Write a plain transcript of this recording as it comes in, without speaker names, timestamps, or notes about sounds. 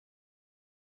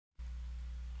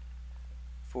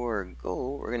For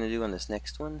goal, what we're going to do on this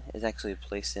next one is actually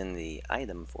place in the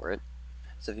item for it.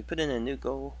 So if you put in a new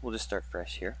goal, we'll just start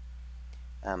fresh here.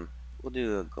 We'll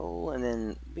do a goal and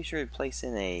then be sure to place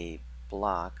in a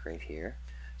block right here.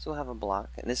 So we'll have a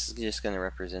block, and this is just going to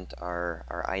represent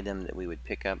our item that we would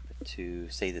pick up to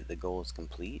say that the goal is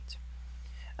complete.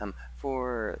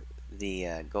 For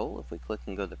the goal, if we click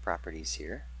and go to properties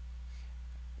here,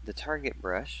 the target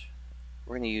brush,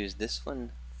 we're going to use this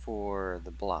one for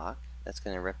the block. That's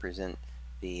going to represent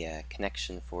the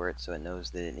connection for it, so it knows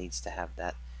that it needs to have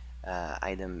that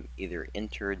item either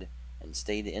entered and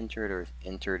stayed entered, or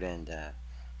entered and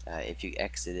if you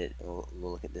exit it, we'll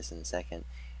look at this in a second,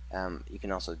 you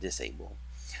can also disable.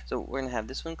 So we're going to have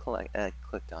this one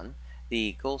clicked on.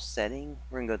 The goal setting,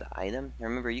 we're going to go to item. Now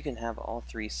remember, you can have all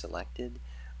three selected,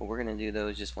 but we're going to do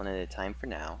those just one at a time for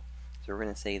now. So we're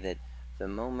going to say that the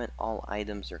moment all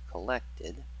items are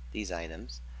collected, these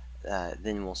items,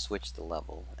 then we'll switch the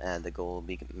level. The goal will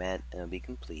be met and it'll be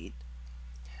complete.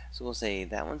 So we'll say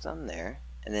that one's on there,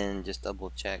 and then just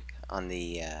double check on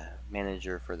the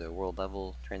manager for the world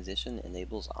level transition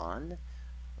enables on,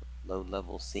 load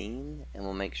level scene, and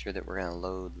we'll make sure that we're going to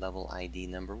load level ID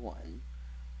number 1.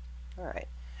 Alright,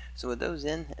 so with those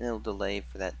in, and it'll delay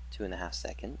for that 2.5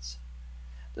 seconds.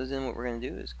 Those in, what we're going to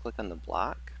do is click on the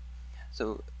block.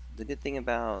 So the good thing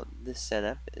about this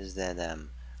setup is that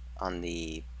on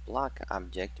the block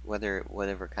object,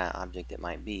 whatever kind of object it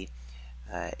might be,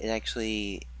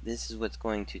 this is what's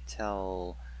going to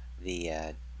tell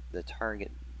the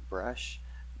target brush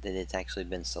that it's actually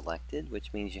been selected,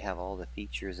 which means you have all the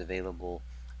features available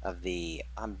of the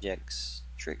object's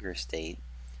trigger state.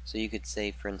 So you could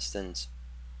say, for instance,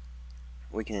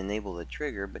 we can enable the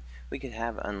trigger, but we could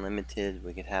have unlimited,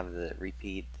 we could have the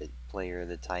repeat, the player,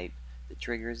 the type that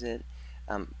triggers it,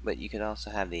 but you could also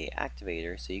have the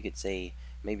activator. So you could say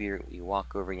maybe you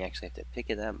walk over and you actually have to pick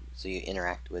it up, so you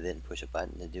interact with it and push a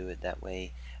button to do it that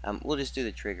way. We'll just do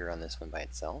the trigger on this one by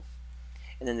itself.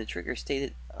 And then the trigger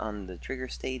stated on the trigger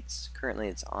states, currently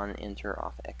it's on, enter,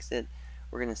 off, exit.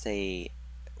 We're going to say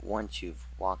once you've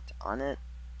walked on it,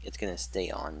 it's going to stay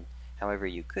on. However,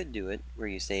 you could do it where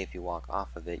you say if you walk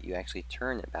off of it, you actually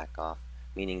turn it back off,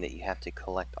 meaning that you have to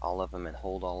collect all of them and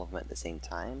hold all of them at the same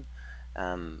time.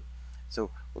 So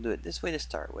we'll do it this way to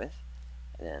start with.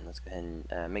 And then let's go ahead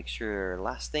and make sure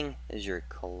last thing is your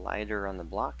collider on the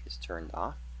block is turned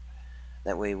off.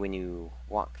 That way when you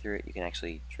walk through it, you can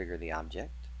actually trigger the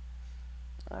object.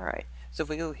 Alright, so if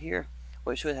we go here,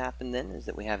 what should happen then is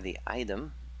that we have the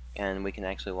item, and we can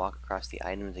actually walk across the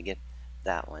item to get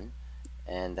that one,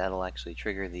 and that'll actually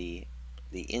trigger the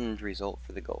end result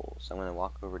for the goal. So I'm going to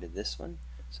walk over to this one,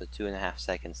 so 2.5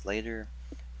 seconds later,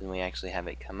 then we actually have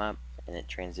it come up and it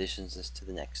transitions us to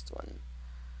the next one.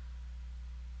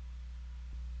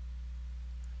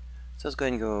 So let's go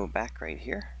ahead and go back right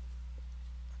here.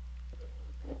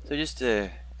 So just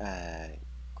a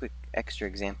quick extra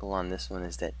example on this one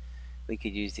is that we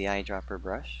could use the eyedropper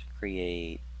brush,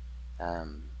 create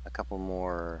a couple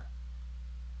more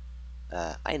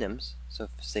items. So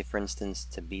say for instance,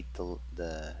 to beat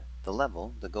the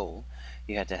level, the goal,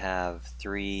 you had to have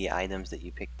 3 items that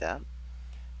you picked up,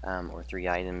 or 3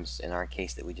 items in our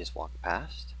case that we just walked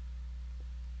past.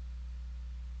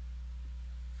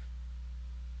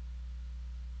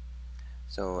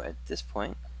 So at this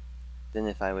point, then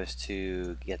if I was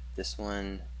to get this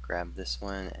one, grab this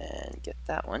one, and get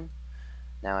that one,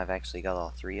 now I've actually got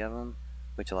all 3 of them,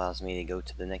 which allows me to go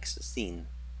to the next scene.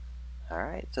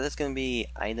 Alright, so that's going to be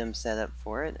item setup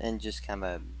for it, and just kind of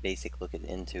a basic look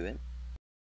into it.